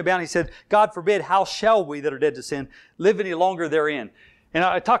grace may abound? He said, God forbid, how shall we that are dead to sin live any longer therein? And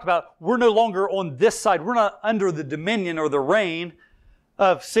I talked about, we're no longer on this side. We're not under the dominion or the reign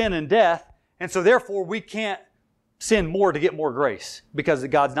of sin and death. And so therefore, we can't sin more to get more grace, because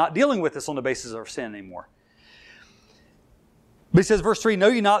God's not dealing with us on the basis of our sin anymore. But he says, verse 3, know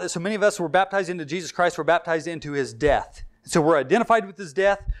ye not that so many of us were baptized into Jesus Christ, were baptized into His death. So we're identified with His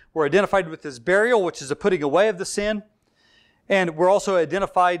death. We're identified with His burial, which is a putting away of the sin. And we're also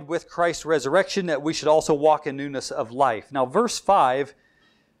identified with Christ's resurrection, that we should also walk in newness of life. Now, verse 5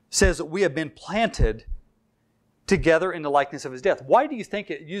 says that we have been planted together in the likeness of His death. Why do you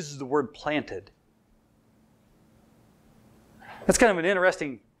think it uses the word planted? That's kind of an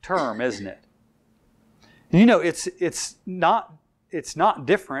interesting term, isn't it? And you know, it's not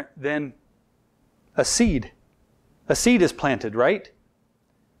different than a seed. A seed is planted, right?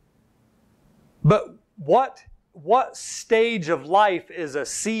 But what stage of life is a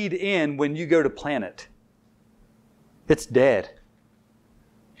seed in when you go to plant it? It's dead.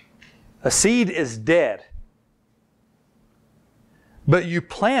 A seed is dead. But you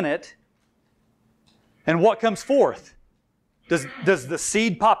plant it, and what comes forth? Does the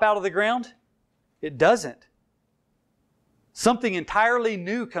seed pop out of the ground? It doesn't. Something entirely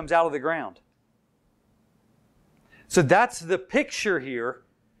new comes out of the ground. So that's the picture here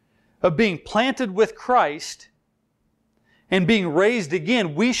of being planted with Christ and being raised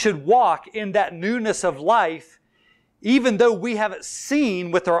again. We should walk in that newness of life, even though we haven't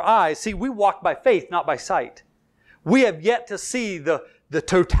seen with our eyes. See, we walk by faith, not by sight. We have yet to see the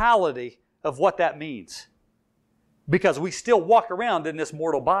totality of what that means, because we still walk around in this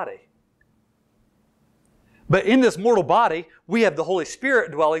mortal body. But in this mortal body, we have the Holy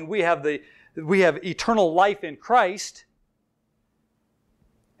Spirit dwelling. We have eternal life in Christ.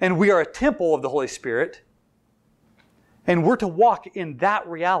 And we are a temple of the Holy Spirit. And we're to walk in that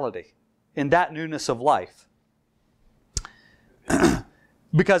reality, in that newness of life.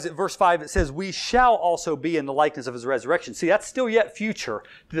 Because at verse 5 it says, we shall also be in the likeness of His resurrection. See, that's still yet future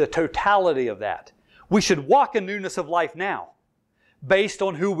to the totality of that. We should walk in newness of life now, based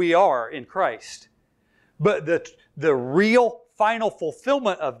on who we are in Christ. But the real final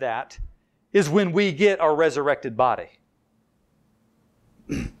fulfillment of that is when we get our resurrected body.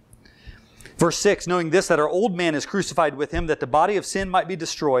 Verse 6, knowing this, that our old man is crucified with Him, that the body of sin might be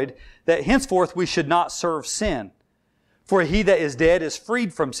destroyed, that henceforth we should not serve sin. For he that is dead is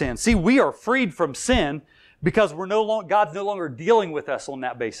freed from sin. See, we are freed from sin because God's no longer dealing with us on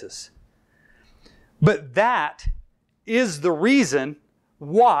that basis. But that is the reason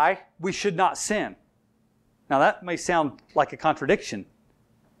why we should not sin. Now that may sound like a contradiction,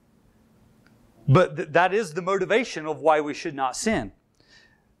 but that is the motivation of why we should not sin.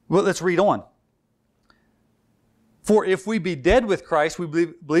 Well, let's read on. For if we be dead with Christ, we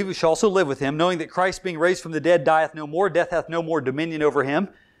believe we shall also live with Him, knowing that Christ being raised from the dead dieth no more, death hath no more dominion over Him.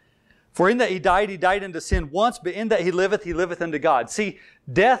 For in that He died unto sin once, but in that He liveth unto God. See,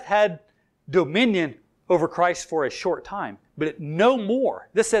 death had dominion over Christ for a short time, but no more.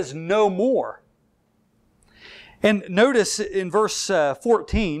 This says no more. And notice in verse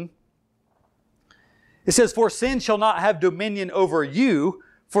 14, it says, for sin shall not have dominion over you,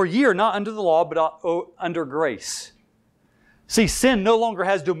 for ye are not under the law, but under grace. See, sin no longer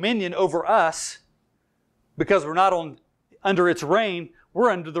has dominion over us because we're not under its reign. We're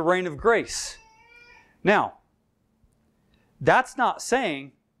under the reign of grace. Now, that's not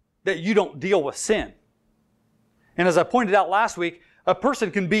saying that you don't deal with sin. And as I pointed out last week, a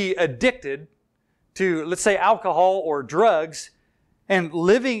person can be addicted to, let's say, alcohol or drugs, and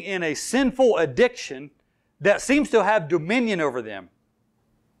living in a sinful addiction that seems to have dominion over them.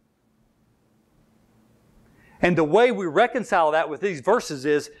 And the way we reconcile that with these verses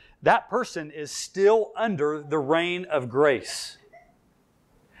is that person is still under the reign of grace.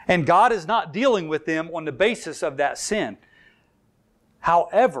 And God is not dealing with them on the basis of that sin.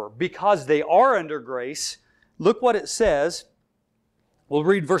 However, because they are under grace, look what it says. We'll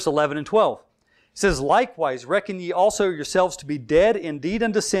read verse 11 and 12. It says, "Likewise, reckon ye also yourselves to be dead indeed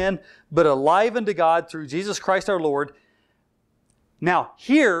unto sin, but alive unto God through Jesus Christ our Lord." Now,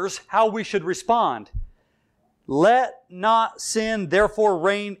 here's how we should respond. "Let not sin therefore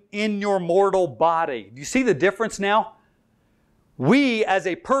reign in your mortal body." Do you see the difference now? We as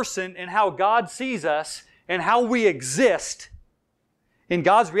a person and how God sees us and how we exist in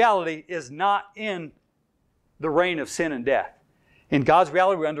God's reality is not in the reign of sin and death. In God's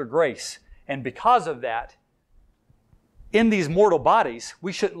reality, we're under grace. And because of that, in these mortal bodies,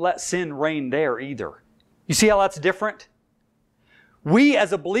 we shouldn't let sin reign there either. You see how that's different? We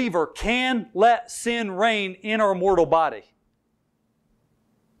as a believer can let sin reign in our mortal body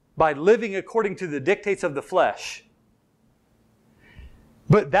by living according to the dictates of the flesh.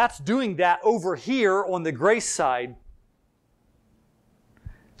 But that's doing that over here on the grace side.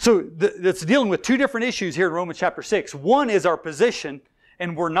 So that's dealing with two different issues here in Romans chapter 6. One is our position,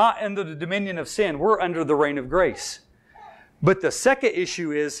 and we're not under the dominion of sin. We're under the reign of grace. But the second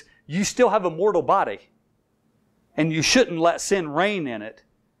issue is you still have a mortal body, and you shouldn't let sin reign in it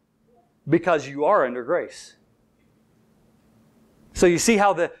because you are under grace. So you see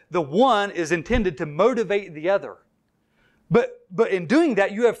how the one is intended to motivate the other. But in doing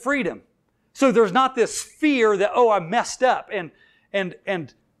that, you have freedom. So there's not this fear that, oh, I messed up and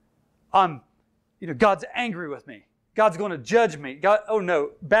I'm, God's angry with me. God's going to judge me. God, oh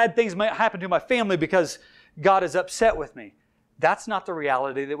no, bad things might happen to my family because God is upset with me. That's not the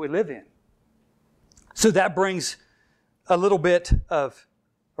reality that we live in. So that brings a little bit of,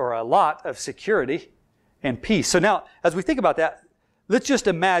 or a lot of security and peace. So now, as we think about that, let's just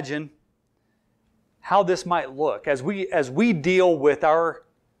imagine how this might look as we deal with our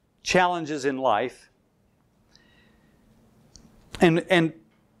challenges in life. And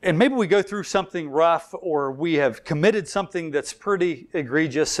maybe we go through something rough, or we have committed something that's pretty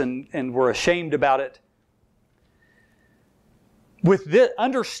egregious and we're ashamed about it. With this,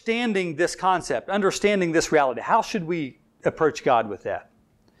 understanding this concept, understanding this reality, how should we approach God with that?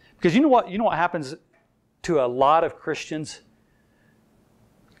 Because you know what happens to a lot of Christians?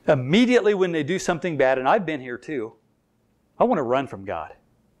 Immediately when they do something bad, and I've been here too, I want to run from God.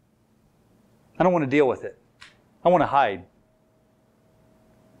 I don't want to deal with it. I want to hide.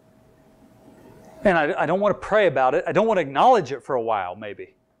 And I don't want to pray about it. I don't want to acknowledge it for a while,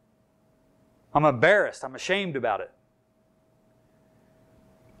 maybe. I'm embarrassed. I'm ashamed about it.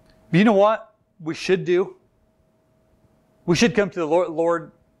 But you know what we should do? We should come to the Lord.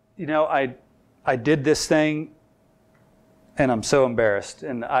 Lord, I did this thing, and I'm so embarrassed,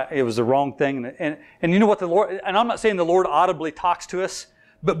 and it was the wrong thing. And you know what the Lord, and I'm not saying the Lord audibly talks to us,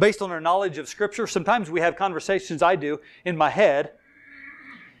 but based on our knowledge of Scripture, sometimes we have conversations, I do, in my head,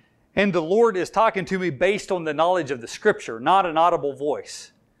 and the Lord is talking to me based on the knowledge of the Scripture, not an audible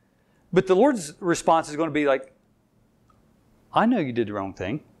voice. But the Lord's response is going to be like, I know you did the wrong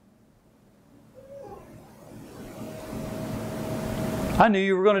thing. I knew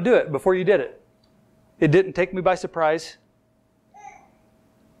you were going to do it before you did it. It didn't take me by surprise.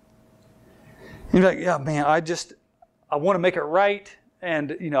 You're like, yeah, man, I want to make it right.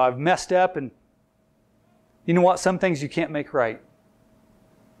 And, I've messed up. And you know what? Some things you can't make right.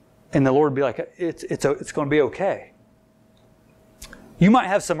 And the Lord would be like, it's going to be okay. You might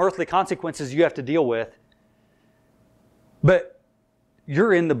have some earthly consequences you have to deal with. But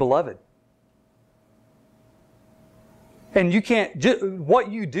you're in the beloved. And you can't, what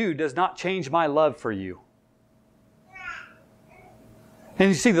you do does not change my love for you. And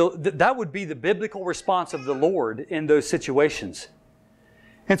you see, that would be the biblical response of the Lord in those situations.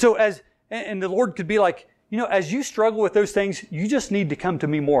 And so and the Lord could be like, as you struggle with those things, you just need to come to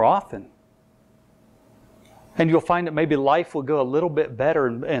me more often. And you'll find that maybe life will go a little bit better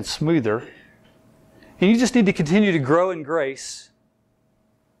and smoother. And you just need to continue to grow in grace.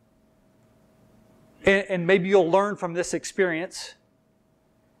 And maybe you'll learn from this experience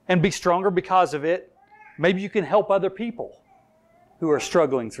and be stronger because of it. Maybe you can help other people who are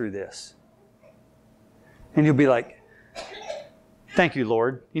struggling through this. And you'll be like, thank you,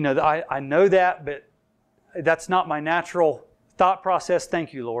 Lord. I know that, but that's not my natural thought process.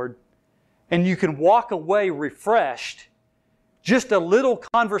 Thank you, Lord. And you can walk away refreshed. Just a little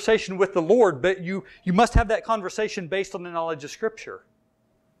conversation with the Lord, but you must have that conversation based on the knowledge of Scripture.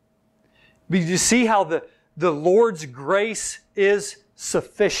 But you see how the Lord's grace is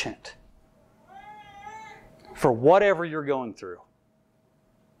sufficient for whatever you're going through.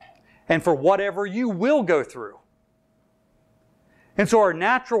 And for whatever you will go through. And so our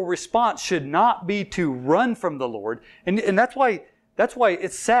natural response should not be to run from the Lord. And that's why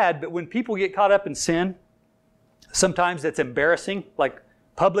it's sad, but when people get caught up in sin, sometimes it's embarrassing, like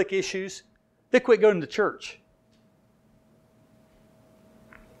public issues, they quit going to church.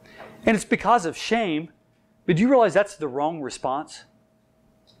 And it's because of shame. But do you realize that's the wrong response?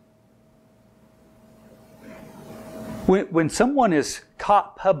 When someone is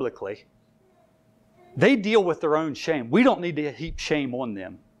caught publicly, they deal with their own shame. We don't need to heap shame on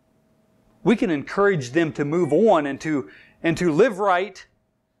them. We can encourage them to move on and to live right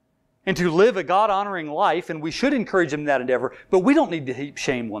and to live a God-honoring life, and we should encourage them in that endeavor, but we don't need to heap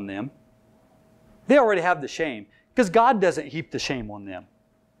shame on them. They already have the shame, because God doesn't heap the shame on them.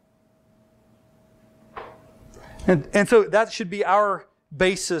 And so that should be our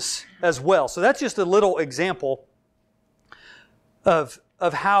basis as well. So that's just a little example of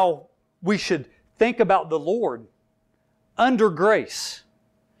how we should think about the Lord under grace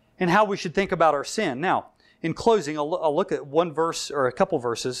and how we should think about our sin. Now, in closing, I'll look at one verse or a couple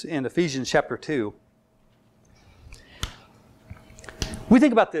verses in Ephesians chapter 2. We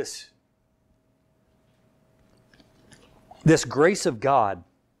think about this grace of God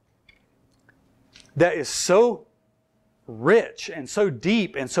that is so rich and so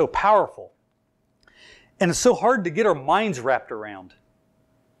deep and so powerful. And it's so hard to get our minds wrapped around.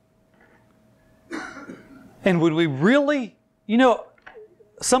 And would we really,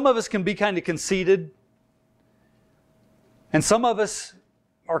 some of us can be kind of conceited. And some of us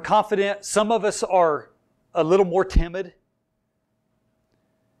are confident. Some of us are a little more timid.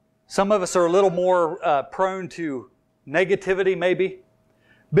 Some of us are a little more prone to negativity maybe.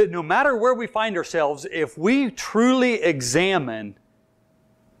 But no matter where we find ourselves, if we truly examine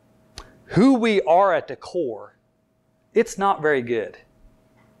who we are at the core, it's not very good.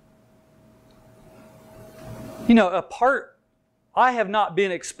 I have not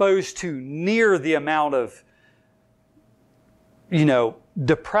been exposed to near the amount of,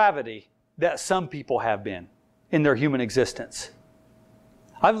 depravity that some people have been in their human existence.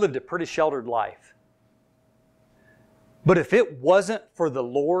 I've lived a pretty sheltered life. But if it wasn't for the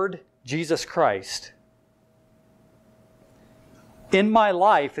Lord Jesus Christ in my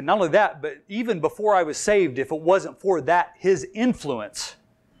life, and not only that, but even before I was saved, if it wasn't for that, His influence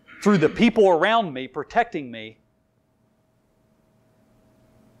through the people around me protecting me,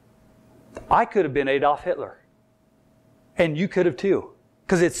 I could have been Adolf Hitler. And you could have too.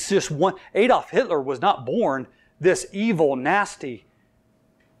 Because it's just one. Adolf Hitler was not born this evil, nasty,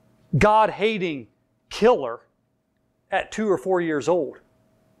 God-hating killer at 2 or 4 years old.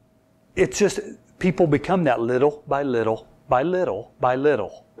 It's just people become that little by little by little by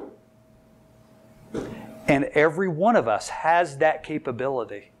little. And every one of us has that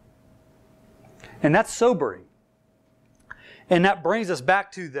capability. And that's sobering. And that brings us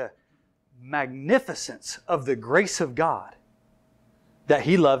back to the magnificence of the grace of God, that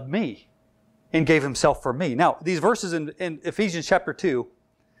He loved me and gave Himself for me. Now, these verses in Ephesians chapter 2,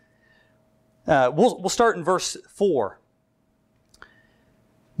 we'll start in verse 4.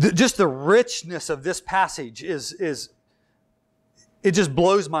 Just the richness of this passage it just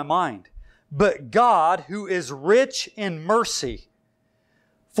blows my mind. But God, who is rich in mercy,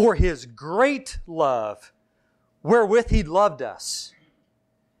 for His great love, wherewith He loved us,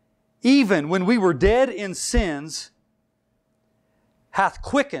 even when we were dead in sins, hath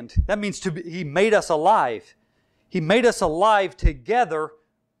quickened. That means He made us alive. He made us alive together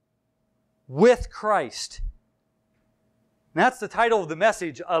with Christ. And that's the title of the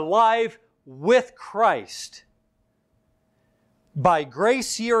message, Alive with Christ. By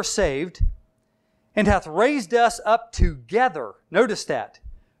grace ye are saved, and hath raised us up together. Notice that.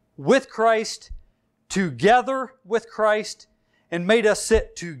 With Christ, together with Christ, and made us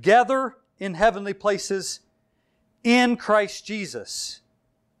sit together in heavenly places in Christ Jesus.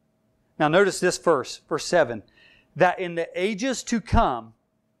 Now notice this verse 7. That in the ages to come,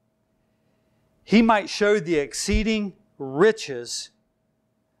 He might show the exceeding riches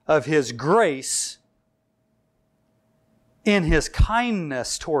of His grace in His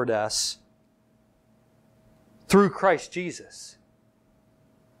kindness toward us through Christ Jesus.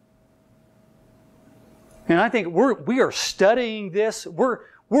 And I think we are studying this. We're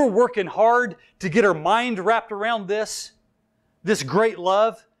working hard to get our mind wrapped around this great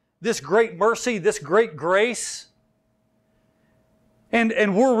love, this great mercy, this great grace.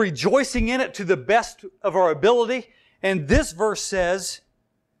 And we're rejoicing in it to the best of our ability. And this verse says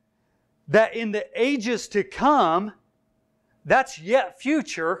that in the ages to come, that's yet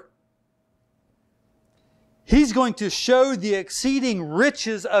future, He's going to show the exceeding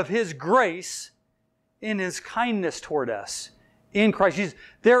riches of His grace in His kindness toward us in Christ Jesus.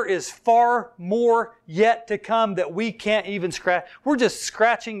 There is far more yet to come that we can't even scratch. We're just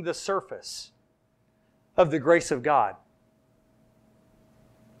scratching the surface of the grace of God.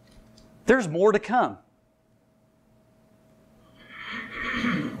 There's more to come.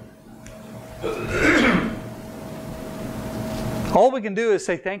 All we can do is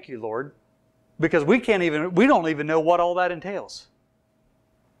say thank you, Lord, because we don't even know what all that entails.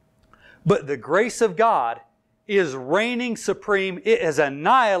 But the grace of God is reigning supreme. It has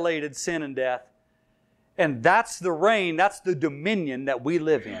annihilated sin and death. And that's the reign, that's the dominion that we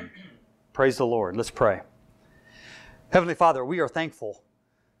live in. Praise the Lord. Let's pray. Heavenly Father, we are thankful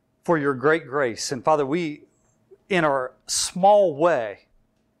for your great grace. And Father, we, in our small way,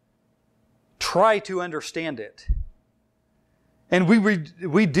 try to understand it. And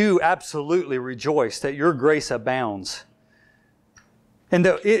we do absolutely rejoice that your grace abounds. And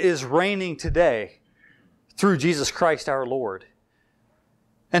that it is reigning today through Jesus Christ our Lord.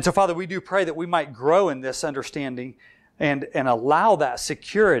 And so, Father, we do pray that we might grow in this understanding and allow that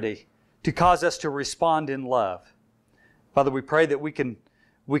security to cause us to respond in love. Father, we pray that we can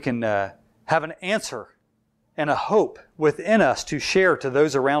have an answer and a hope within us to share to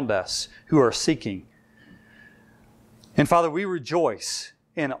those around us who are seeking. And Father, we rejoice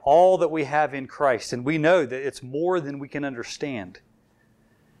in all that we have in Christ, and we know that it's more than we can understand.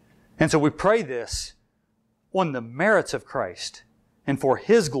 And so we pray this on the merits of Christ and for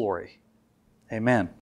His glory. Amen.